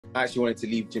I actually wanted to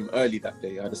leave gym early that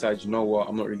day. I decided, you know what,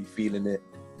 I'm not really feeling it.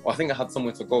 Well, I think I had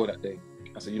somewhere to go that day.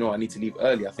 I said, you know what, I need to leave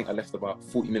early. I think I left about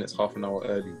 40 minutes, half an hour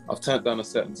early. I've turned down a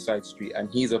certain side street and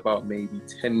he's about maybe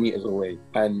 10 meters away.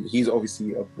 And he's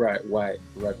obviously a bright white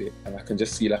rabbit. And I can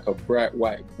just see like a bright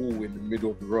white ball in the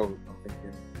middle of the road. I'm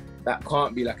thinking, that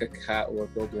can't be like a cat or a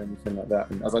dog or anything like that.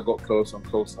 And as I got closer and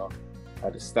closer,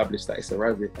 I'd established that it's a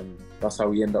rabbit. And that's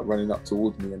how he ended up running up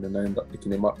towards me. And then I ended up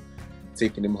picking him up,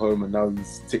 taking him home, and now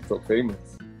he's TikTok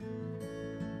famous.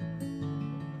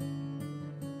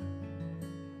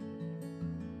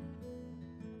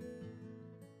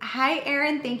 Hi,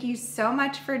 Aaron. Thank you so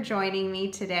much for joining me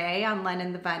today on Len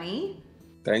and the Bunny.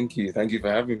 Thank you. Thank you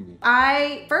for having me.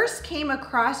 I first came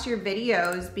across your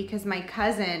videos because my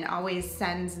cousin always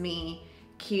sends me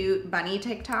cute bunny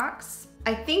TikToks.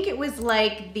 I think it was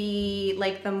like the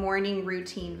morning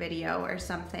routine video or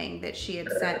something that she had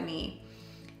sent me.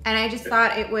 And I just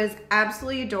thought it was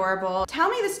absolutely adorable.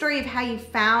 Tell me the story of how you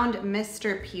found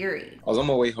Mr. Peary. I was on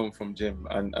my way home from gym,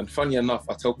 and funny enough,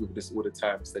 I tell people this all the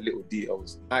time, it's the little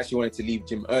details. I actually wanted to leave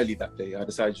gym early that day. I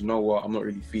decided, you know what, I'm not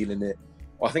really feeling it.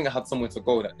 Well, I think I had somewhere to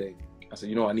go that day. I said,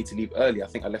 you know what, I need to leave early. I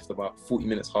think I left about 40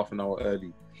 minutes, half an hour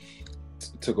early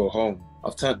to go home.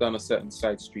 I've turned down a certain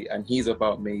side street and he's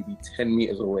about maybe 10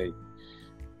 meters away.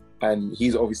 And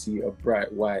he's obviously a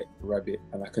bright white rabbit,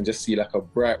 and I can just see like a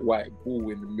bright white ball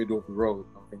in the middle of the road.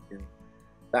 I'm thinking,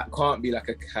 that can't be like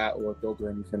a cat or a dog or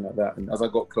anything like that. And as I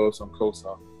got closer and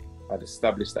closer, I'd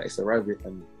established that it's a rabbit,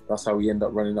 and that's how he ended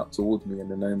up running up towards me. And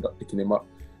then I ended up picking him up,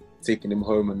 taking him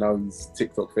home, and now he's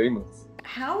TikTok famous.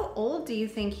 How old do you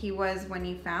think he was when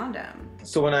you found him?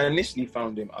 So when I initially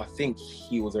found him, I think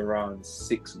he was around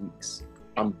 6 weeks.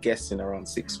 I'm guessing around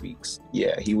 6 weeks.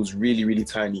 Yeah, he was really, really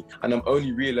tiny. And I'm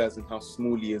only realizing how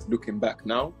small he is looking back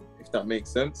now, if that makes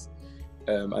sense.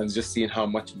 And just seeing how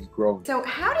much he's grown. So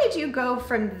how did you go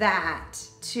from that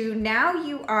to now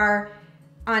you are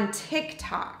on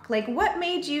TikTok? Like, what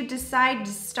made you decide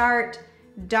to start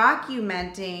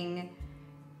documenting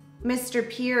Mr.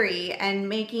 Peary and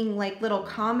making like little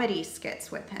comedy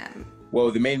skits with him? Well,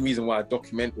 the main reason why I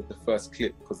documented the first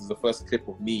clip, because it's the first clip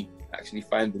of me actually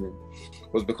finding him,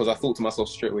 was because I thought to myself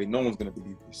straight away, no one's going to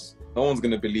believe this. No one's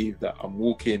going to believe that I'm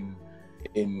walking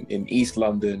in East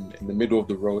London in the middle of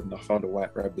the road and I found a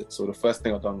white rabbit. So the first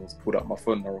thing I done was pulled out my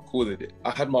phone and I recorded it.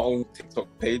 I had my own TikTok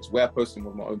page. Where I posted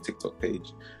was my own TikTok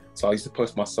page. So I used to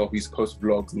post myself, I used to post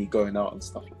vlogs, me going out and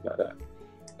stuff like that.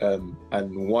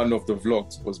 And one of the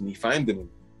vlogs was me finding him.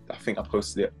 I think I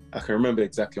posted it, I can remember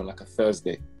exactly, on like a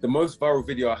Thursday. The most viral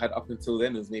video I had up until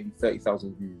then was maybe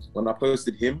 30,000 views. When I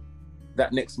posted him,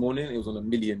 that next morning, it was on a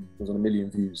million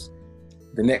views.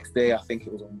 The next day, I think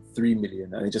it was on 3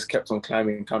 million, and it just kept on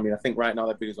climbing and climbing. I think right now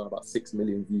that video's on about 6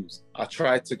 million views. I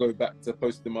tried to go back to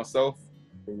posting myself.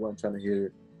 They weren't trying to hear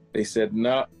it. They said,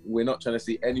 nah, we're not trying to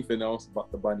see anything else but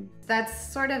the bunny.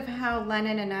 That's sort of how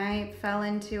Lennon and I fell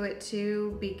into it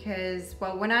too, because,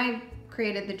 well, when I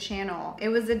created the channel, it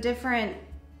was a different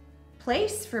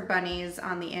place for bunnies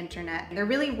on the internet. There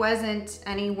really wasn't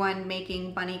anyone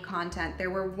making bunny content. There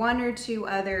were 1 or 2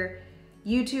 other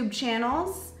YouTube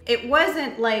channels. It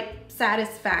wasn't like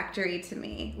satisfactory to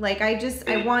me. Like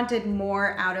I wanted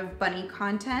more out of bunny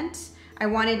content. I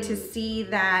wanted to see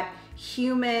that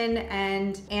human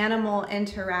and animal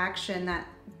interaction, that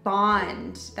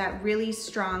bond, that really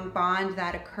strong bond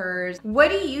that occurs. What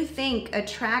do you think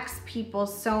attracts people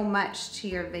so much to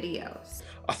your videos?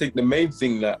 I think the main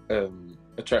thing that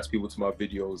attracts people to my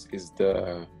videos is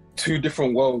the 2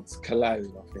 different worlds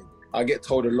colliding, I think. I get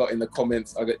told a lot in the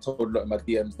comments, I get told a lot in my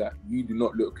DMs that you do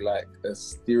not look like a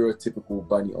stereotypical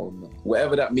bunny owner.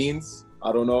 Whatever that means,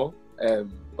 I don't know,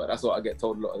 but that's what I get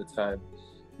told a lot of the time.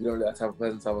 You don't look like that type of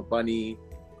person to have a bunny,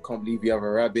 can't believe you have a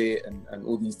rabbit, and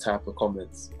all these type of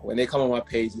comments. When they come on my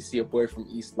page, you see a boy from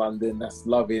East London that's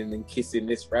loving and kissing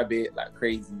this rabbit like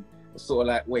crazy. It's sort of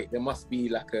like, wait, there must be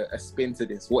like a spin to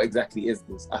this. What exactly is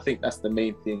this? I think that's the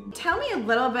main thing. Tell me a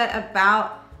little bit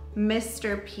about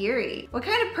Mr. Peary. What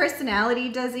kind of personality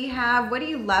does he have? What do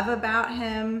you love about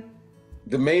him?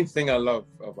 The main thing I love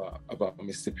about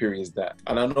Mr. Peary is that,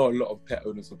 and I know a lot of pet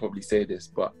owners will probably say this,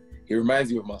 but he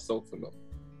reminds me of myself a lot,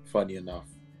 funny enough.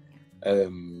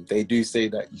 They do say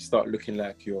that you start looking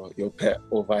like your pet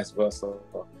or vice versa.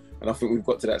 And I think we've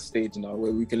got to that stage now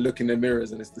where we can look in the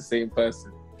mirrors and it's the same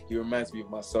person. He reminds me of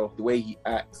myself. The way he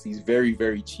acts, he's very,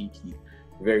 very cheeky.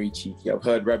 Very cheeky. I've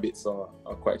heard rabbits are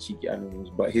quite cheeky animals,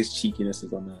 but his cheekiness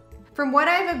is on that. From what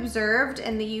I've observed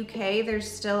in the UK, there's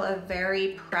still a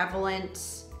very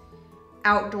prevalent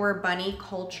outdoor bunny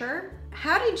culture.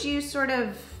 How did you sort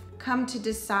of come to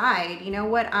decide, you know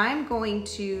what, I'm going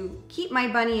to keep my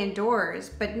bunny indoors,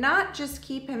 but not just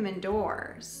keep him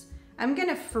indoors. I'm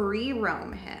gonna free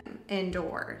roam him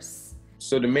indoors.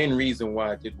 So the main reason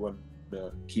why I did want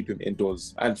to keep him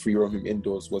indoors and free roam him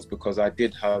indoors was because I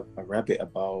did have a rabbit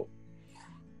about,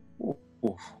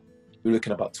 we're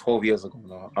looking about 12 years ago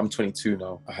now. I'm 22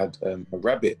 now. I had a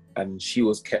rabbit and she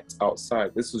was kept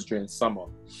outside. This was during summer.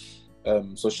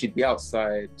 So she'd be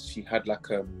outside. She had like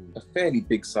a fairly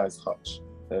big size hutch.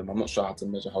 I'm not sure how to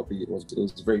measure how big it was, but it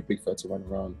was very big for her to run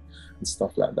around and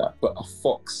stuff like that. But a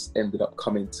fox ended up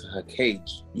coming to her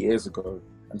cage years ago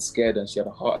and scared her, and she had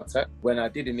a heart attack. When I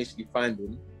did initially find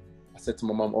him, I said to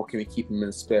my mum, "Oh, can we keep him in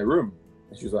a spare room?"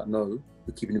 And she was like, "No,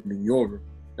 we're keeping him in your room."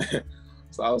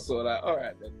 So I was sort of like, all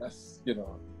right, then that's, you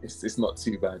know, it's not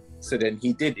too bad. So then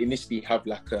he did initially have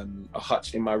like a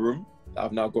hutch in my room that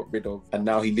I've now got rid of. And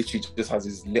now he literally just has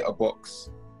his litter box,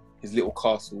 his little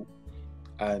castle,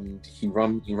 and he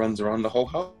runs around the whole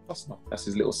house now. That's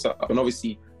his little setup. And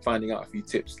obviously finding out a few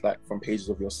tips, like from pages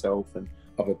of yourself and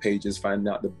other pages,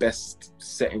 finding out the best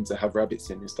setting to have rabbits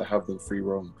in is to have them free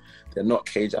roam. They're not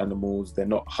cage animals, they're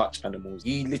not hutch animals.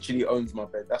 He literally owns my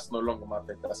bed. That's no longer my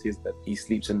bed, that's his bed. He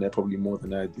sleeps in there probably more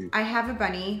than I do. I have a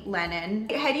bunny, Lennon.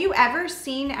 Had you ever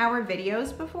seen our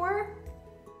videos before?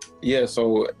 Yeah,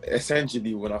 so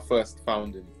essentially when I first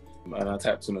found him and I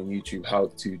typed in on YouTube how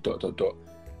to ...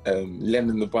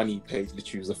 Lennon the bunny page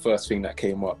literally was the first thing that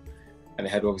came up. And it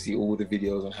had obviously all the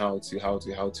videos on how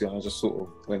to, and I just sort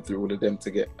of went through all of them to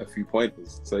get a few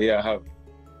pointers. So yeah, I have.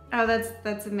 Oh,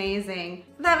 that's amazing.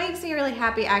 That makes me really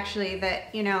happy actually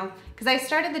that, you know, because I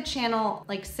started the channel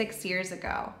like 6 years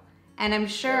ago. And I'm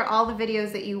sure all the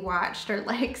videos that you watched are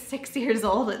like 6 years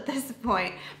old at this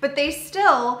point, but they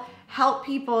still help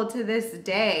people to this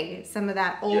day, some of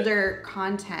that older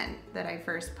content that I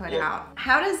first put out.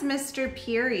 How does Mr.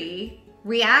 Peary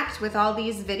react with all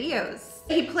these videos?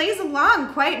 He plays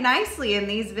along quite nicely in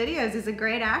these videos. He's a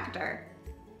great actor.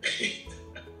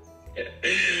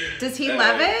 Does he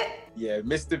love it? Yeah,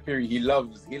 Mr. Peary, he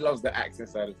loves the acting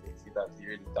side of things. He does, he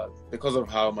really does. Because of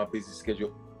how my busy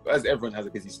schedule, as everyone has a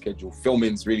busy schedule,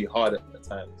 filming's really hard at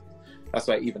times. That's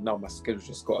why even now my schedule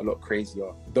just got a lot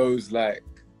crazier. Those like,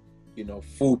 you know,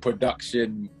 full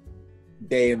production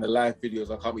day in the life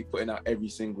videos, I can't be putting out every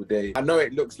single day. I know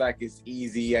it looks like it's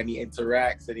easy and he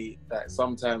interacts and like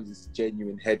sometimes it's a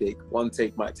genuine headache. One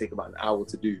take might take about an hour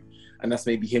to do, and that's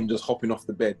maybe him just hopping off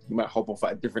the bed. He might hop off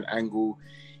at a different angle.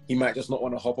 He might just not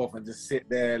want to hop off and just sit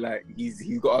there. Like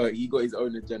he got his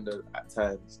own agenda at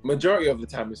times. Majority of the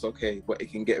time it's okay, but it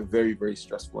can get very, very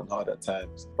stressful and hard at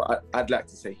times. But I'd like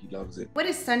to say he loves it. What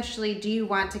essentially do you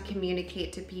want to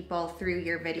communicate to people through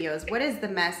your videos? What is the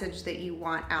message that you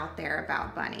want out there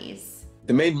about bunnies?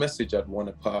 The main message I'd want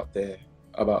to put out there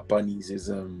about bunnies is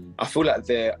I feel like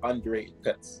they're underrated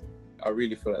pets. I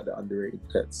really feel like they're underrated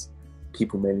pets.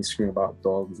 People mainly scream about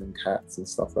dogs and cats and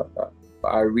stuff like that.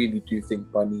 But I really do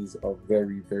think bunnies are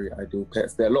very, very ideal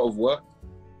pets. They're a lot of work.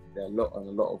 They're a lot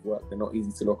of work. They're not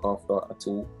easy to look after at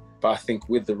all. But I think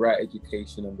with the right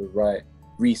education and the right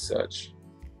research,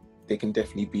 they can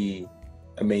definitely be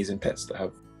amazing pets to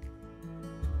have.